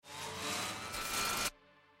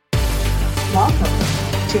Welcome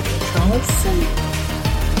to Control C.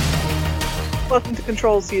 Welcome to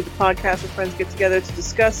Control C, the podcast where friends get together to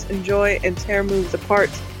discuss, enjoy, and tear movies apart.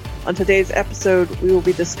 On today's episode, we will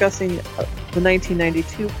be discussing the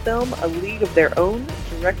 1992 film A League of Their Own,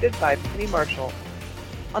 directed by Penny Marshall.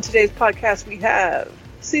 On today's podcast, we have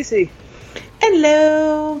Cece.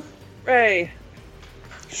 Hello. Ray.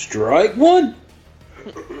 Strike one.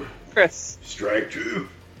 Chris. Strike two.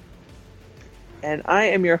 And I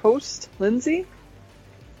am your host, Lindsay.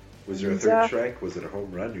 Was there a third strike? Was it a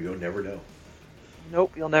home run? You'll never know.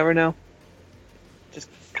 Nope, you'll never know. Just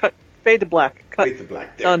cut, fade to black. Cut. Fade to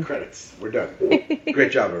black. There, done. Credits. We're done.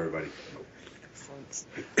 Great job, everybody. Excellent.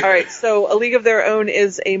 All right, so A League of Their Own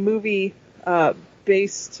is a movie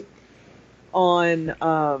based on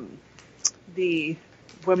the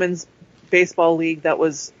women's baseball league that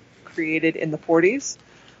was created in the 40s.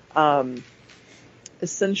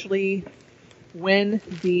 Essentially, when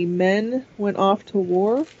the men went off to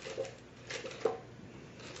war.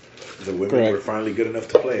 The women Correct. were finally good enough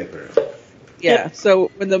to play, apparently. Yeah,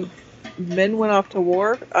 so when the men went off to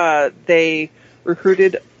war, they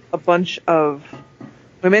recruited a bunch of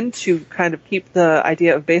women to kind of keep the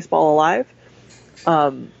idea of baseball alive.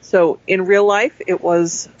 So in real life, it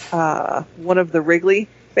was one of the Wrigley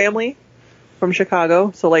family from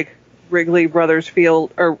Chicago. So like Wrigley Brothers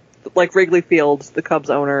Field, or like Wrigley Field, the Cubs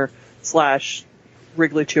owner /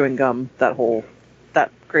 Wrigley Chewing Gum, that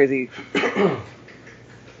crazy.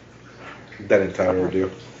 That entire ordeal.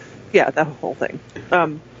 Yeah, that whole thing.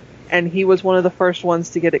 And he was one of the first ones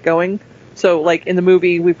to get it going. So, like, in the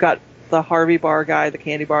movie, we've got the Harvey bar guy, the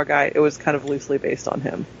candy bar guy. It was kind of loosely based on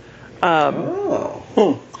him.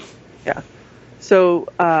 Yeah. So,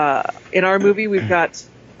 in our movie, we've got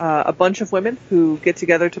a bunch of women who get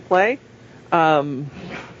together to play. The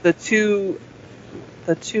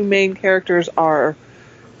two main characters are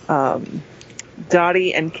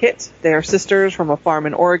Dottie and Kit. They are sisters from a farm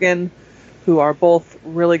in Oregon, who are both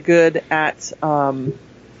really good at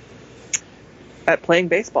playing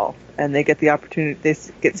baseball, and they get the opportunity. They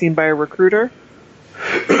get seen by a recruiter,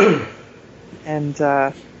 and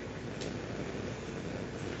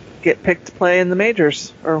get picked to play in the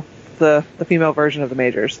majors, or the female version of the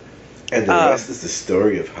majors. And the rest is the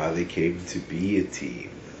story of how they came to be a team.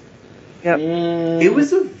 Yep. It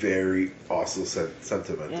was a very awesome,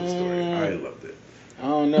 sentimental story. I loved it. I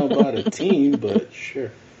don't know about a team, but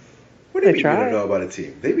sure. What do you They mean you tried. don't know about a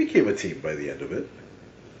team? They became a team by the end of it.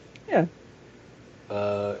 Yeah.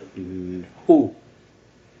 Who?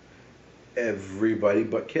 Everybody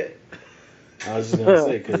but Kit. I was just gonna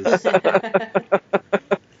say because.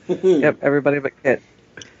 Yep. Everybody but Kit.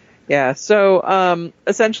 Yeah. So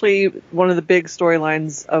essentially, one of the big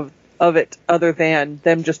storylines of it, other than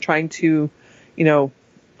them just trying to,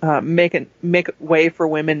 make way for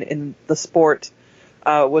women in the sport,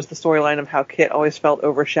 was the storyline of how Kit always felt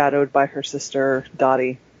overshadowed by her sister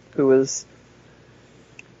Dottie, who was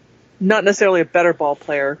not necessarily a better ball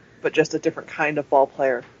player, but just a different kind of ball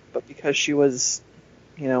player. But because she was,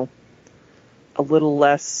 a little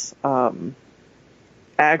less aggro,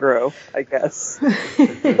 I guess,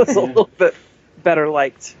 was a little bit better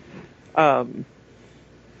liked.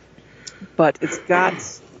 But it's got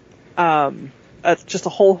just a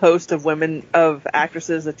whole host of women, of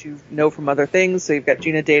actresses that you know from other things. So you've got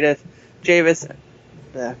Gina Davis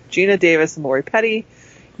and Lori Petty.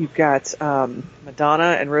 You've got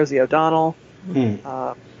Madonna and Rosie O'Donnell.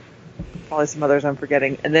 Probably some others I'm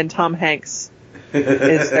forgetting. And then Tom Hanks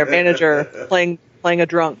is their manager, playing a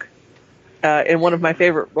drunk in one of my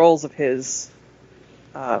favorite roles of his.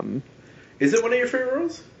 Is it one of your favorite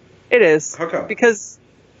roles? It is. How come?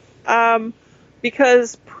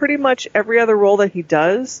 Because pretty much every other role that he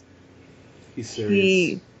does, He's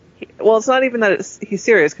serious. well, it's not even that he's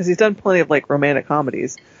serious, because he's done plenty of like romantic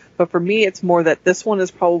comedies. But for me, it's more that this one is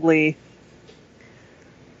probably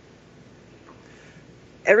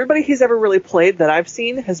everybody he's ever really played that I've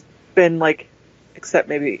seen has been like, except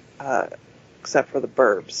for the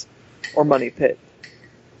Burbs or Money Pit,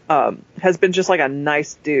 has been just like a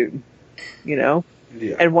nice dude, Yeah.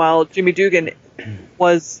 And while Jimmy Dugan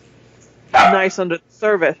was nice under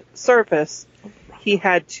the surface, he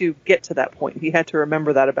had to get to that point. He had to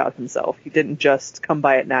remember that about himself. He didn't just come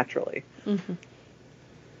by it naturally. Mm-hmm.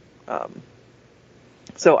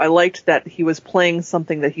 So I liked that he was playing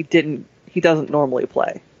something that he doesn't normally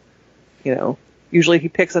play. Usually he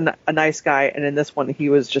picks a nice guy, and in this one he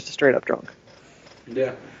was just a straight up drunk.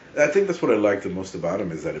 Yeah. I think that's what I like the most about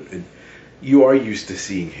him, is that you are used to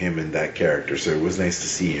seeing him in that character, so it was nice to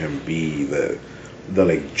see him be the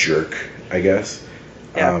like jerk, I guess.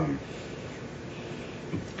 Yeah.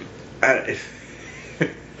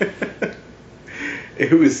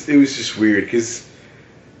 it was just weird because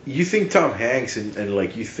you think Tom Hanks and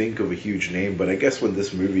like you think of a huge name, but I guess when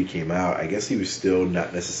this movie came out, I guess he was still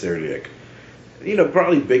not necessarily like,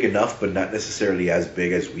 probably big enough, but not necessarily as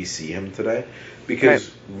big as we see him today.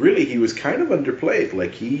 Because really, he was kind of underplayed.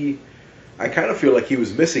 Like I kind of feel like he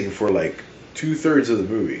was missing for like 2/3 of the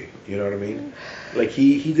movie. You know what I mean? Like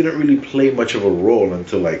he didn't really play much of a role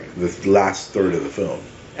until like the last third of the film.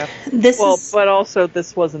 Yeah. This but also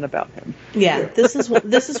this wasn't about him. Yeah, this is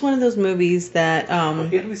one of those movies that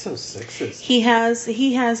He had to be so sexist. he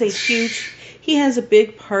has a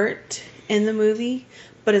big part in the movie,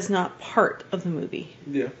 but is not part of the movie.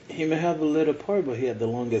 Yeah. He may have a little part, but he had the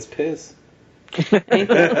longest piss. Ain't that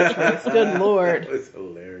the truth? Good Lord. It's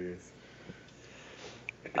hilarious.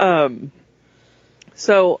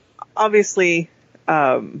 So obviously,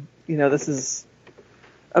 this is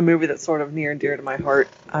a movie that's sort of near and dear to my heart.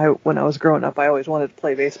 When I was growing up, I always wanted to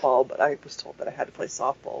play baseball, but I was told that I had to play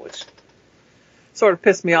softball, which sort of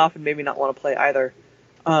pissed me off and made me not want to play either.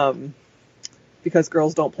 Because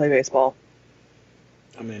girls don't play baseball.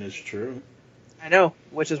 I mean, it's true. I know,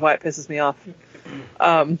 which is why it pisses me off.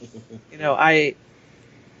 I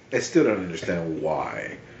still don't understand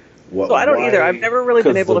why. So I don't either. I've never really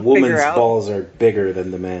been able to figure women's out. balls are bigger than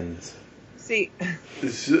the men's. See,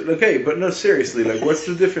 Okay, but no, seriously, like, what's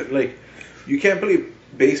the difference? Like, you can't play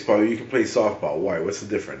baseball, you can play softball. Why? What's the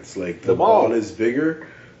difference? Like, the ball is bigger.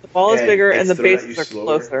 the ball is And bigger and it's the thrown at bases you are slower?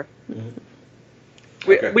 closer. Mhm.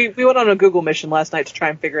 Okay. We went on a Google mission last night to try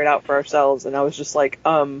and figure it out for ourselves, and I was just like,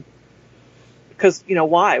 because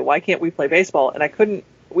why? Why can't we play baseball? And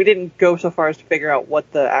we didn't go so far as to figure out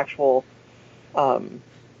what the actual,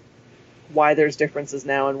 why there's differences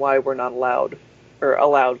now and why we're not allowed,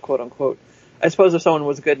 quote unquote. I suppose if someone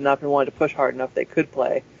was good enough and wanted to push hard enough, they could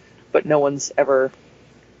play, but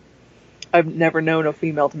I've never known a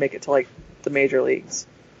female to make it to like the major leagues.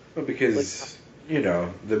 Well, because,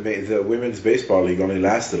 the women's baseball league only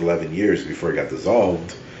lasted 11 years before it got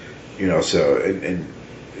dissolved. So, and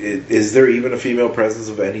is there even a female presence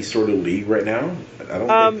of any sort of league right now? I don't think that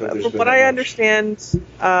there's From been what that I much. understand,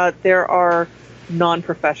 there are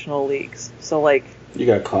non-professional leagues. So, like, You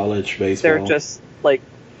got college baseball. they're just, like,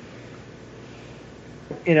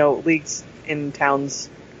 leagues in towns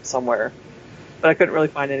somewhere. But I couldn't really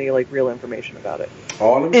find any, like, real information about it.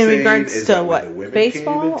 All I'm In saying regards is to that when what? the women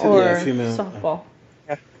Baseball came into or Yeah, female. softball?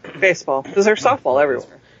 Baseball. Because there's softball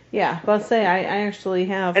everywhere. Yeah, but I'll say I actually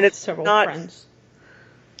have And it's several not- friends.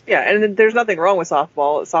 Yeah, and there's nothing wrong with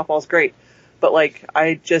softball. Softball's great. But, like,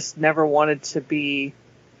 I just never wanted to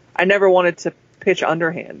pitch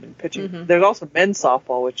underhand and pitching. Mhm. There's also men's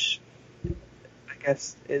softball, which I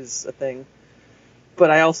guess is a thing. But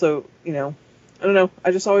I also, I don't know. I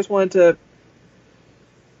just always wanted to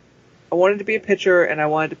be a pitcher, and I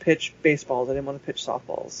wanted to pitch baseballs. I didn't want to pitch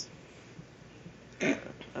softballs.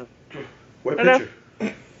 What I know.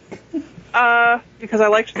 pitcher? Because I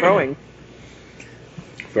liked throwing.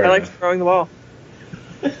 Fair I liked enough. throwing the ball.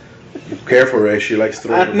 Careful, Ray. She likes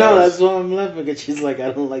throwing the No, balls. that's why I'm laughing. Because she's like,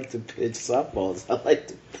 I don't like to pitch softballs. I like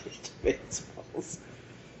to pitch baseballs.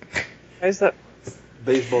 Guys, that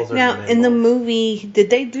Baseballs are Now, man in the balls. movie, did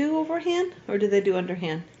they do overhand or did they do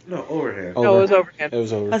underhand? No, overhand. Oh. no, it was overhand. It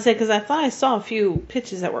was over. I say because I thought I saw a few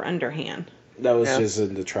pitches that were underhand. That was Yeah. just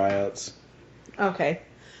in the tryouts. Okay.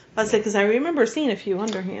 I say because I remember seeing a few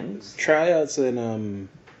underhands. Tryouts and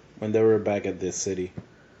when they were back at this city,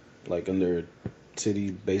 like on their city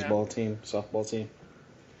baseball team, softball team.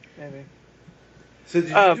 Maybe. So did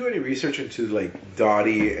you do any research into like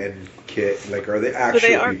Dottie and Kit? Like, are they they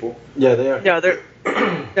actual are- people? Yeah, they are.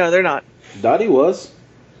 No, they're not. Dottie was.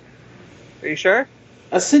 Are you sure?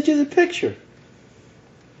 I sent you the picture.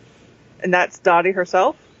 And that's Dottie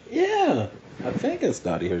herself? Yeah, I think it's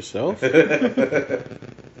Dottie herself.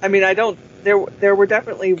 I mean, I don't. There were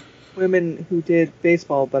definitely women who did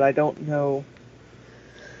baseball, but I don't know.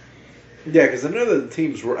 Yeah, because none of the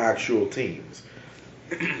teams were actual teams.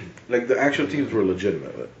 Like, the actual teams were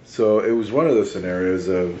legitimate. So it was one of those scenarios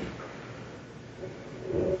of...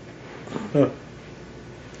 Huh.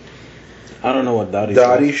 I don't know what Dottie.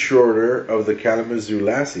 Dottie Schroeder of the Kalamazoo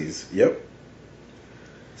Lassies. Yep.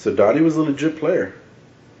 So Dottie was a legit player.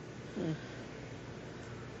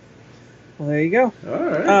 Well, there you go. All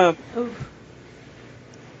right. Oof.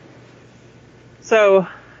 So,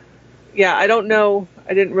 yeah, I don't know.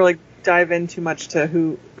 I didn't really dive in too much to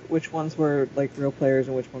which ones were like real players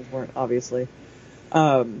and which ones weren't, obviously.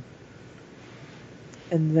 And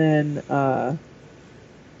then, I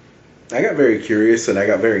got very curious and I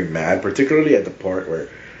got very mad, particularly at the part where,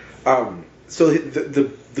 so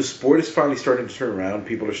the sport is finally starting to turn around.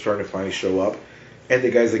 People are starting to finally show up, And the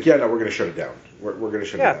guy's like, yeah, no, we're going to shut it down. We're going to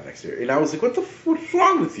shut it down next year. And I was like, what's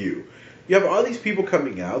wrong with you? You have all these people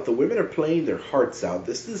coming out. The women are playing their hearts out.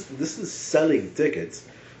 This is selling tickets.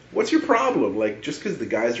 What's your problem? Like, just because the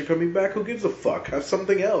guys are coming back, who gives a fuck? Have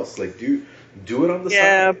something else. Like, do it on the side.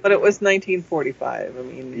 Yeah, but it was 1945. I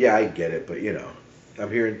mean... Yeah, I get it, but, you know. I'm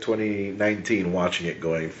here in 2019 watching it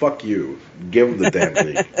going, fuck you. Give them the damn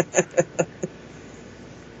league.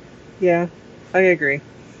 Yeah, I agree.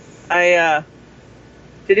 Did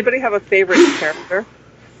anybody have a favorite character?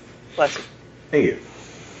 Bless you. Thank you.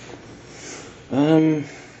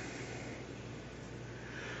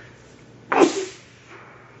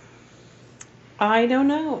 I don't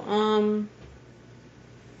know.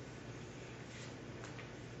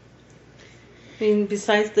 I mean,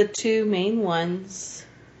 besides the two main ones,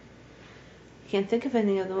 I can't think of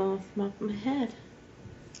any of them off the top of my head.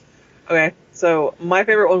 Okay, so my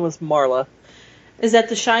favorite one was Marla. Is that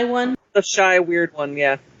the shy one? The shy, weird one,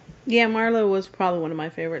 yeah. Yeah, Marla was probably one of my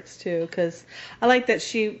favorites too, because I like that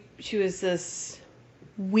she was this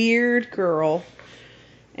weird girl,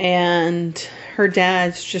 and her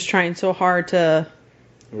dad's just trying so hard to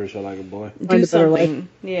Wish I like a boy. do something.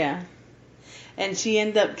 Yeah, and she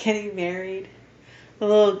ended up getting married.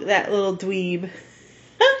 That little dweeb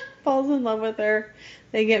falls in love with her.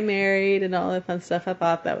 They get married and all that fun stuff. I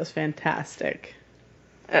thought that was fantastic.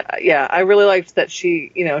 Yeah, I really liked that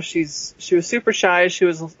she was super shy. She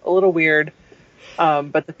was a little weird,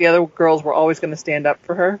 but that the other girls were always going to stand up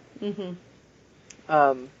for her. Mm-hmm.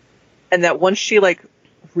 And that once she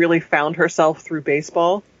really found herself through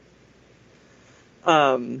baseball,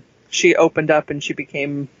 she opened up and she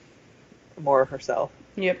became more of herself.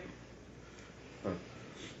 Yep.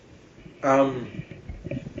 I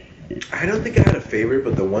don't think I had a favorite,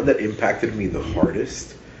 but the one that impacted me the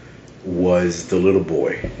hardest was the little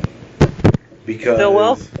boy. Because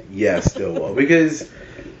Stillwell? Yeah, Stillwell. Because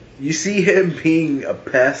you see him being a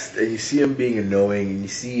pest, and you see him being annoying, and you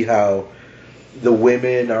see how the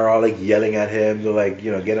women are all yelling at him.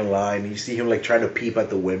 They're get in line. And you see him trying to peep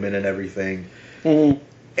at the women and everything. Mm-hmm.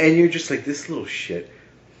 And you're just like, this little shit.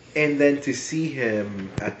 And then to see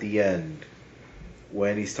him at the end,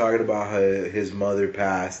 when he's talking about how his mother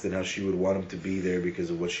passed and how she would want him to be there because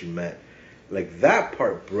of what she meant, that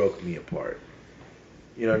part broke me apart.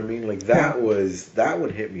 You know what I mean? That one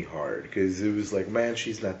hit me hard, because it was man,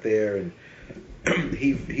 she's not there, and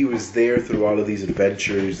he was there through all of these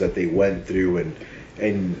adventures that they went through,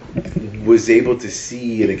 and was able to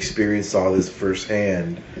see and experience all this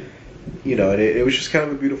firsthand. You know, and it was just kind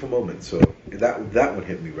of a beautiful moment. So that one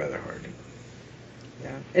hit me rather hard.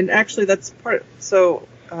 Yeah, and actually that's part. So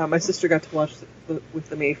my sister got to watch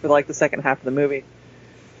with me for the second half of the movie,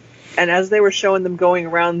 and as they were showing them going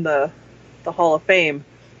around the Hall of Fame,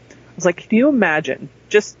 I was like, can you imagine?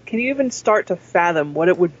 Can you even start to fathom what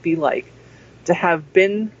it would be like to have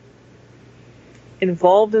been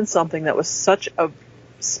involved in something that was such a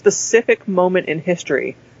specific moment in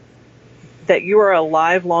history that you are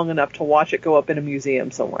alive long enough to watch it go up in a museum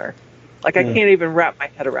somewhere? I can't even wrap my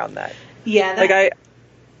head around that. Yeah.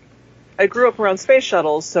 I grew up around space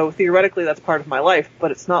shuttles, so theoretically that's part of my life,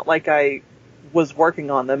 but it's not like I was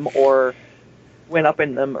working on them or went up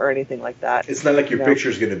in them or anything like that. It's not like your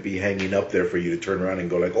picture's going to be hanging up there for you to turn around and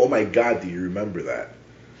go oh my God, do you remember that?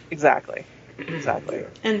 Exactly.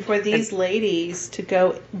 And for these ladies to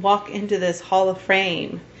go walk into this Hall of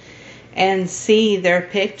Fame and see their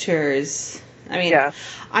pictures, I mean,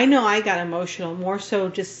 I know I got emotional more so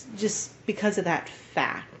just because of that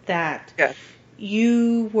fact that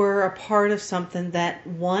you were a part of something that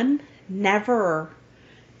never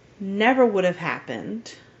would have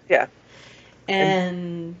happened. Yeah.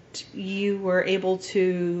 And you were able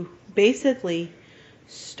to basically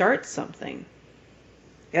start something.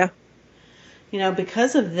 Yeah. You know,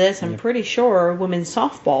 because of this, I'm pretty sure women's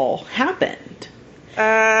softball happened.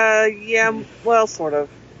 Yeah, well, sort of.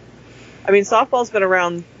 I mean, softball's been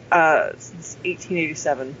around since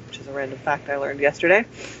 1887, which is a random fact I learned yesterday.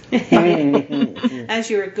 As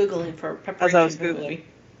you were Googling for preparation. As I was for the Googling. movie.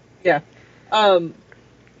 Yeah.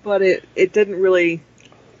 But it didn't really...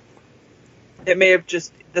 It may have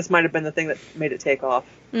just... This might have been the thing that made it take off.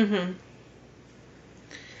 Mm-hmm.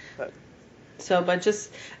 But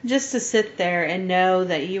just to sit there and know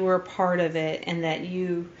that you were a part of it and that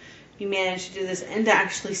you managed to do this and to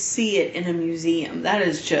actually see it in a museum, that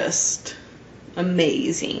is just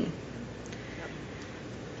amazing.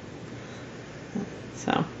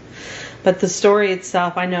 So, but the story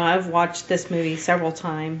itself, I know I've watched this movie several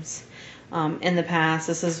times in the past.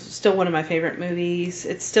 This is still one of my favorite movies.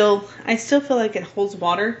 I still feel like it holds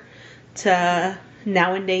water to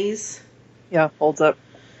nowadays. yeah, holds up.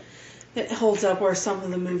 it holds up where some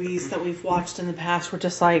of the movies that we've watched in the past were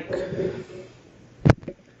just like,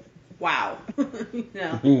 wow. You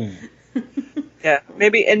know? Yeah,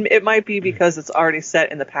 maybe, and it might be because it's already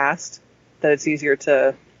set in the past that it's easier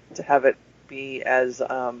to have it be as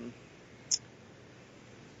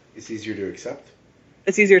It's easier to accept.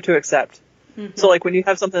 It's easier to accept. Mm-hmm. So like when you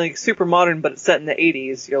have something like super modern but it's set in the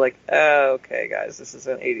 80s, you're like, oh, okay, guys, this is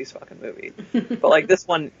an 80s fucking movie. But like this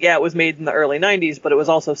one, yeah, it was made in the early 90s, but it was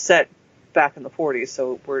also set back in the 40s,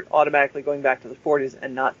 so we're automatically going back to the 40s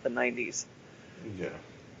and not the 90s. Yeah.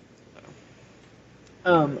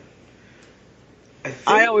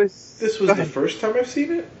 I always. This was the first time I've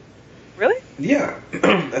seen it. Really? Yeah,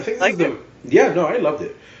 I think this is the. Yeah, no, I loved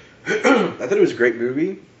it. I thought it was a great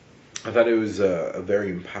movie. I thought it was a very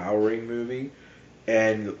empowering movie,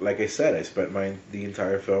 and like I said, I spent the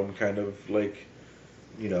entire film kind of like,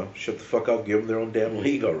 you know, shut the fuck up, give them their own damn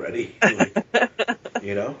league already. Like,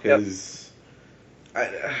 you know, because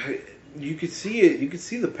you could see it. You could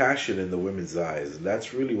see the passion in the women's eyes, and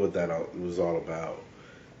that's really what that was all about.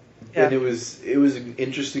 Yeah. And it was an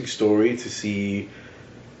interesting story to see,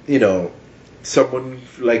 you know, someone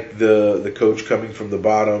like the coach coming from the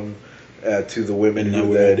bottom to the women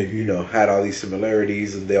who had, you know, had all these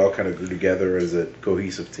similarities, and they all kind of grew together as a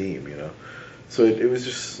cohesive team, you know. So it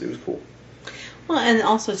was cool. Well, and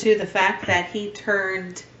also too the fact that he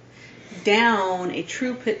turned down a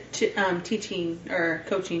true teaching or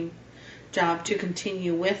coaching job to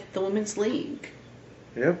continue with the women's league.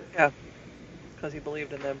 Yeah. Yeah. Because he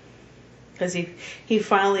believed in them. Because he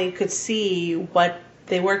finally could see what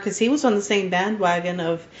they were, because he was on the same bandwagon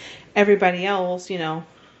of everybody else, you know.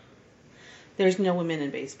 There's no women in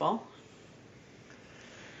baseball.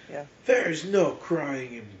 Yeah. There's no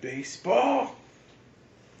crying in baseball.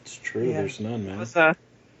 It's true, yeah. There's none, man.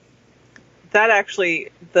 That actually,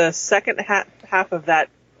 the second half of that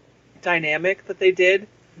dynamic that they did,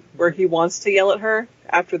 where he wants to yell at her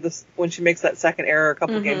after this, when she makes that second error a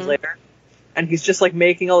couple games later. And he's just like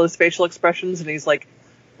making all his facial expressions, and he's like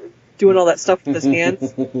doing all that stuff with his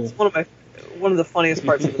hands. It's one of the funniest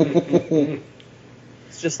parts of the movie.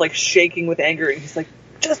 It's just like shaking with anger, and he's like,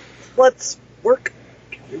 "Just let's work.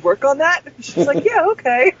 Can we work on that?" And she's like, "Yeah,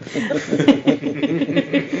 okay."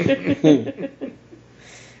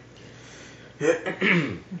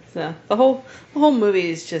 So the whole movie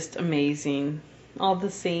is just amazing. All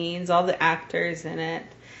the scenes, all the actors in it.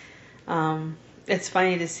 It's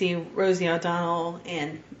funny to see Rosie O'Donnell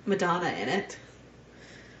and Madonna in it.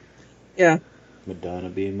 Yeah. Madonna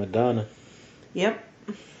being Madonna. Yep.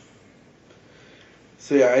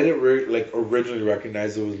 So yeah, I didn't originally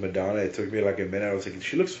recognize it was Madonna. It took me like a minute. I was like,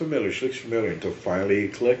 she looks familiar, until finally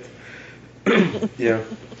it clicked. Yeah.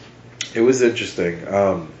 It was interesting.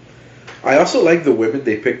 I also like the women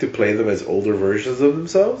they picked to play them as older versions of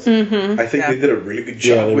themselves. Mm-hmm. I think they did a really good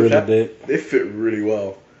job with that. Did. They fit really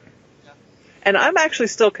well. And I'm actually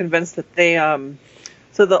still convinced that they,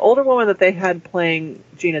 so the older woman that they had playing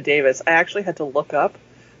Gina Davis, I actually had to look up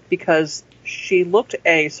because she looked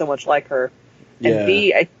so much like her, and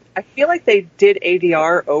B, I feel like they did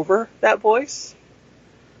ADR over that voice.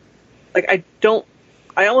 Like I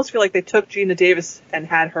almost feel like they took Gina Davis and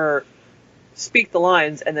had her speak the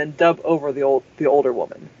lines and then dub over the older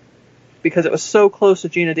woman, because it was so close to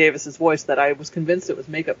Gina Davis's voice that I was convinced it was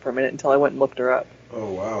makeup for a minute until I went and looked her up.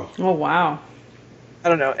 Oh wow. Oh wow. I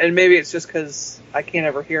don't know, and maybe it's just because I can't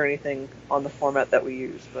ever hear anything on the format that we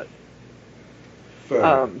use, but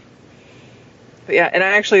yeah, and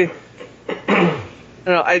I actually, I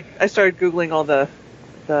don't know, I started Googling all the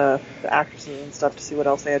actresses and stuff to see what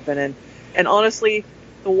else they had been in, and honestly,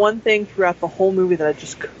 the one thing throughout the whole movie that I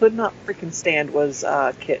just could not freaking stand was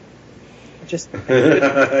Kit.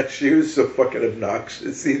 She was so fucking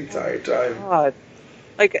obnoxious the entire time. God.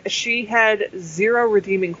 Like, she had zero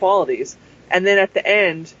redeeming qualities. And then at the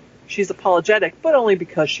end, she's apologetic, but only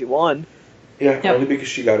because she won. Yeah, only because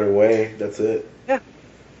she got her way. That's it. Yeah.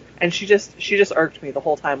 And she just irked me the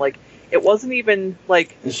whole time. Like, it wasn't even,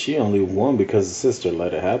 like... She only won because the sister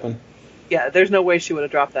let it happen. Yeah, there's no way she would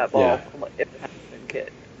have dropped that ball if it hadn't been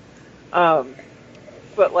Kit.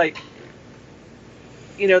 But, like,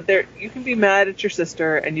 you know, you can be mad at your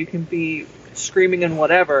sister, and you can be screaming and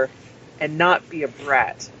whatever, and not be a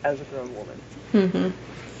brat as a grown woman. Mm-hmm.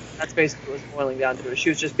 That's basically what it was boiling down to. She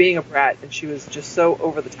was just being a brat, and she was just so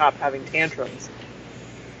over the top having tantrums.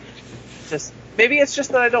 Maybe it's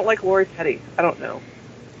just that I don't like Lori Petty. I don't know.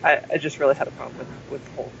 I just really had a problem with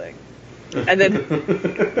the whole thing. And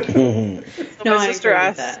then so my sister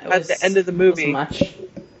asked at the end of the movie.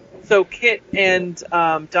 So Kit and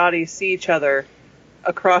Dottie see each other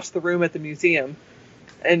across the room at the museum,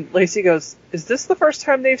 And Lacey goes, "Is this the first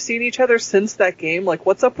time they've seen each other since that game? Like,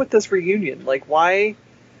 what's up with this reunion? Like, why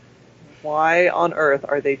on earth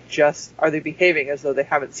are they behaving as though they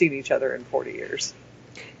haven't seen each other in 40 years?"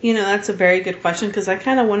 That's a very good question, because I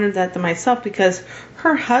kind of wondered that to myself, because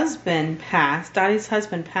her husband passed, Dottie's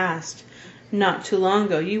husband passed not too long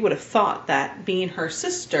ago. You would have thought that being her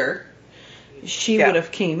sister, she would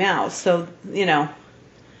have came out. So,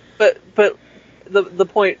 But the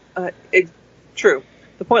point, true.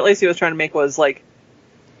 The point Lacey was trying to make was, like,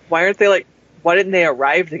 why didn't they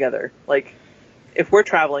arrive together? Like, if we're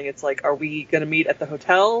traveling, it's like, are we going to meet at the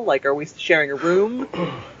hotel? Like, are we sharing a room?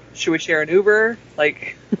 Should we share an Uber?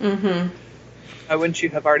 Like, why wouldn't you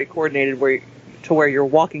have already coordinated where you're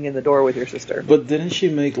walking in the door with your sister? But didn't she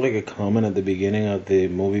make, like, a comment at the beginning of the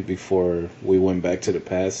movie before we went back to the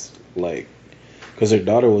past? Like, because her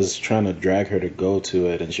daughter was trying to drag her to go to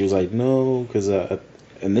it, and she was like, no, because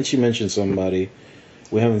and then she mentioned somebody,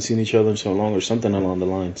 we haven't seen each other in so long, or something along the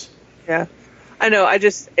lines. Yeah. I know,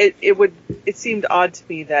 it seemed odd to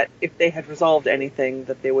me that if they had resolved anything,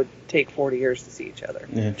 that they would take 40 years to see each other.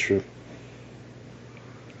 Yeah, true.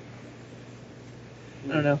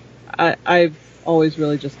 I don't know. I've always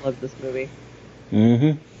really just loved this movie.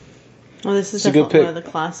 Mm-hmm. Well, this is definitely one of the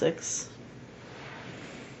classics.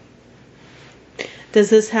 Does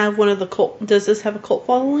this have a cult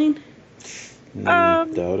following?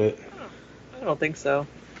 Doubt it. I don't think so.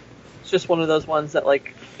 It's just one of those ones that,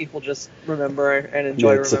 like, people just remember and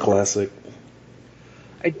enjoy. Yeah, it's a classic.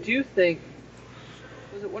 I do think,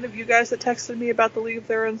 was it one of you guys that texted me about the League of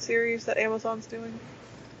Their Own series that Amazon's doing?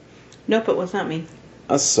 Nope, it was not me.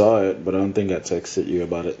 I saw it, but I don't think I texted you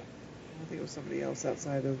about it. I think it was somebody else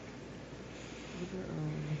outside of...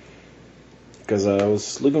 Because I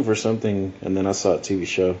was looking for something, and then I saw a TV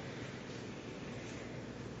show.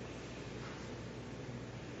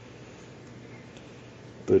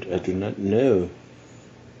 But I do not know.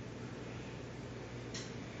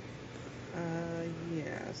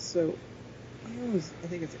 Yeah, so... I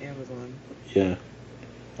think it's Amazon. Yeah.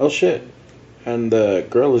 Oh, shit. And the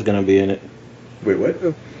girl is going to be in it. Wait, what?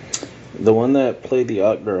 Oh. The one that played the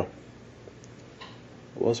Odd Girl.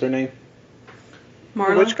 What was her name?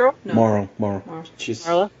 Marla? Which girl? No. Marla. She's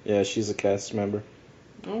Marla? Yeah, she's a cast member.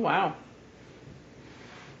 Oh, wow.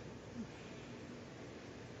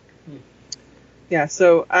 Yeah,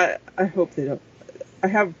 so I hope they don't...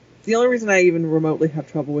 The only reason I even remotely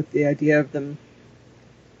have trouble with the idea of them...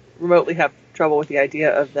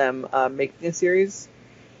 making a series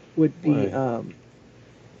would be... Why?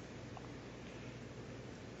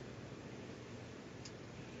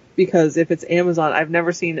 Because if it's Amazon, I've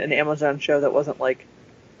never seen an Amazon show that wasn't, like,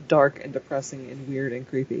 dark and depressing and weird and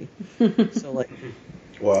creepy. So, like...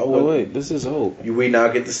 Well, Oh, wait, this is old. we now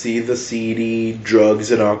get to see the seedy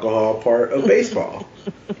drugs and alcohol part of baseball.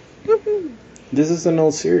 This is an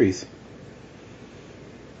old series.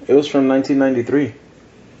 It was from 1993.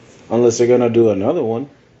 Unless they're going to do another one.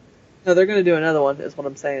 No, they're going to do another one, is what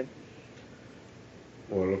I'm saying.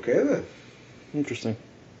 Well, okay then. Interesting.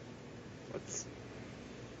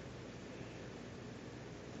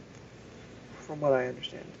 From what I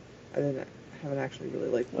understand. I haven't actually really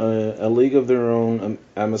liked A League of Their Own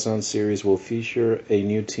Amazon series will feature a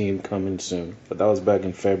new team coming soon. But that was back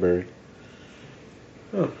in February.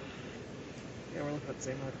 Oh. Yeah, we're looking at the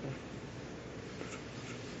same article.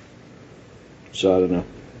 So I don't know.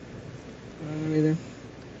 I don't know either.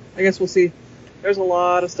 I guess we'll see. There's a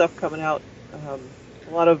lot of stuff coming out. A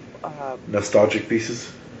lot of Nostalgic pieces.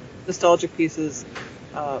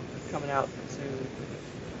 Coming out soon.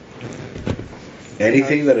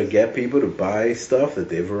 Anything that'll get people to buy stuff that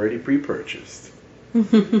they've already pre-purchased.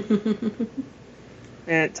 And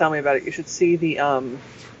tell me about it. You should see the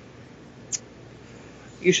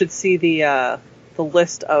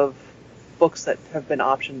list of books that have been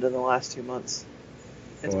optioned in the last 2 months.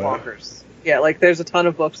 It's Wow. bonkers. Yeah, like there's a ton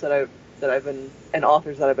of books that I've been, and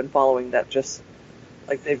authors that I've been following that just,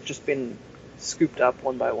 like, they've just been scooped up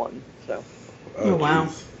one by one. So. Oh, wow.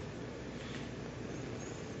 Geez.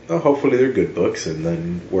 Well, hopefully they're good books, and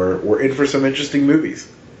then we're in for some interesting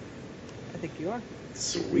movies. I think you are.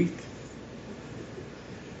 Sweet.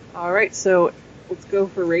 All right, so let's go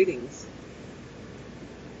for ratings.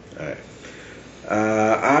 All right.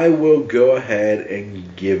 I will go ahead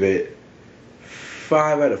and give it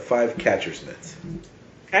 5 out of 5 catcher's mitts.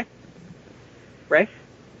 Okay. Ray?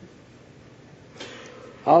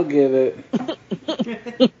 I'll give it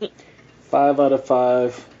 5 out of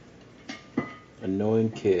 5 annoying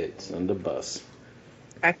kids on the bus.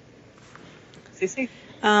 Okay. Cece?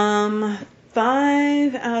 5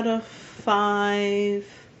 out of 5.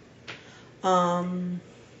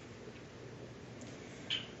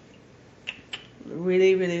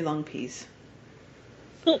 really, really long peas.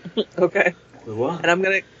 Okay. What? And I'm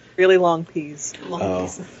gonna really long peas. Long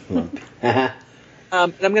peas. And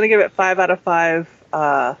I'm gonna give it 5 out of 5.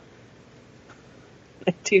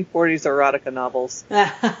 1940s erotica novels.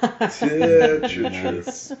 True.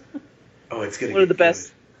 Nice. Oh, it's getting One of the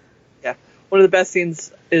best. Yeah, one of the best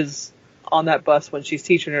scenes is on that bus when she's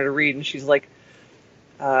teaching her to read, and she's like,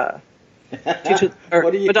 Madonna's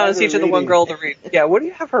teaching the one girl to read. Yeah, what do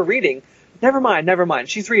you have her reading? Never mind.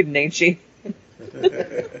 She's reading, ain't she?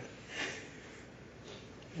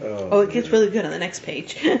 Oh, it gets really good on the next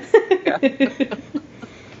page.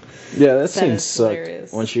 Yeah, that scene is sucked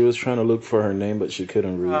hilarious. when she was trying to look for her name, but she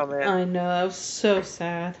couldn't read. Oh man. I know, that was so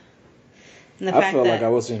sad. And the I fact felt that like I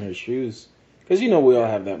was in her shoes. Because we all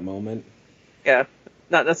have that moment. Yeah,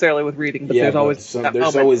 not necessarily with reading, but there's but always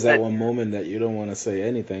there's always that one moment that you don't want to say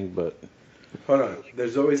anything, but... Hold on.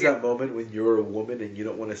 There's always that moment when you're a woman and you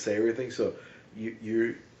don't want to say everything, so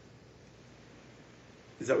you're...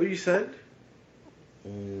 Is that what you said?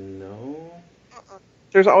 No.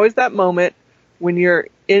 There's always that moment when you're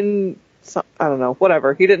in some, I don't know,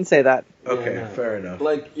 whatever. He didn't say that. Okay, Yeah, no. fair enough.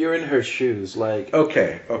 Like, you're in her shoes, like...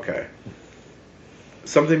 Okay.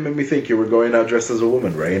 Something made me think you were going out dressed as a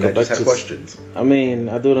woman, Ray, and I just had questions. I mean,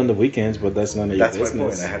 I do it on the weekends, but that's none of your business. That's my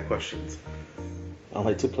point. I had questions. I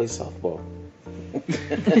like to play softball.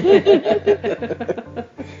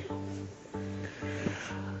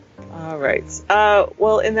 All right.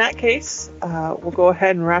 Well, in that case, we'll go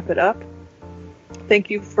ahead and wrap it up. Thank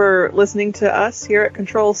you for listening to us here at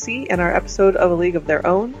Control C and our episode of A League of Their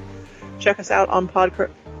Own. Check us out on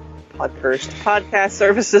podcast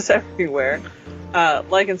services everywhere.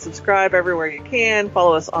 Like and subscribe everywhere you can.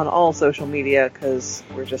 Follow us on all social media because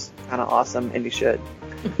we're just kind of awesome and you should.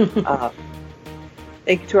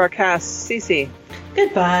 Thank you to our cast, Cece.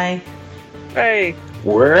 Goodbye. Ray.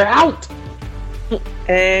 We're out!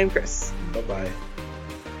 And Chris. Bye-bye.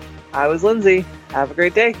 I was Lindsay. Have a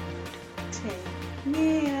great day. Take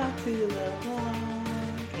me out to the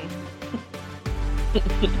walking.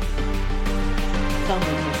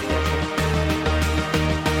 Someone has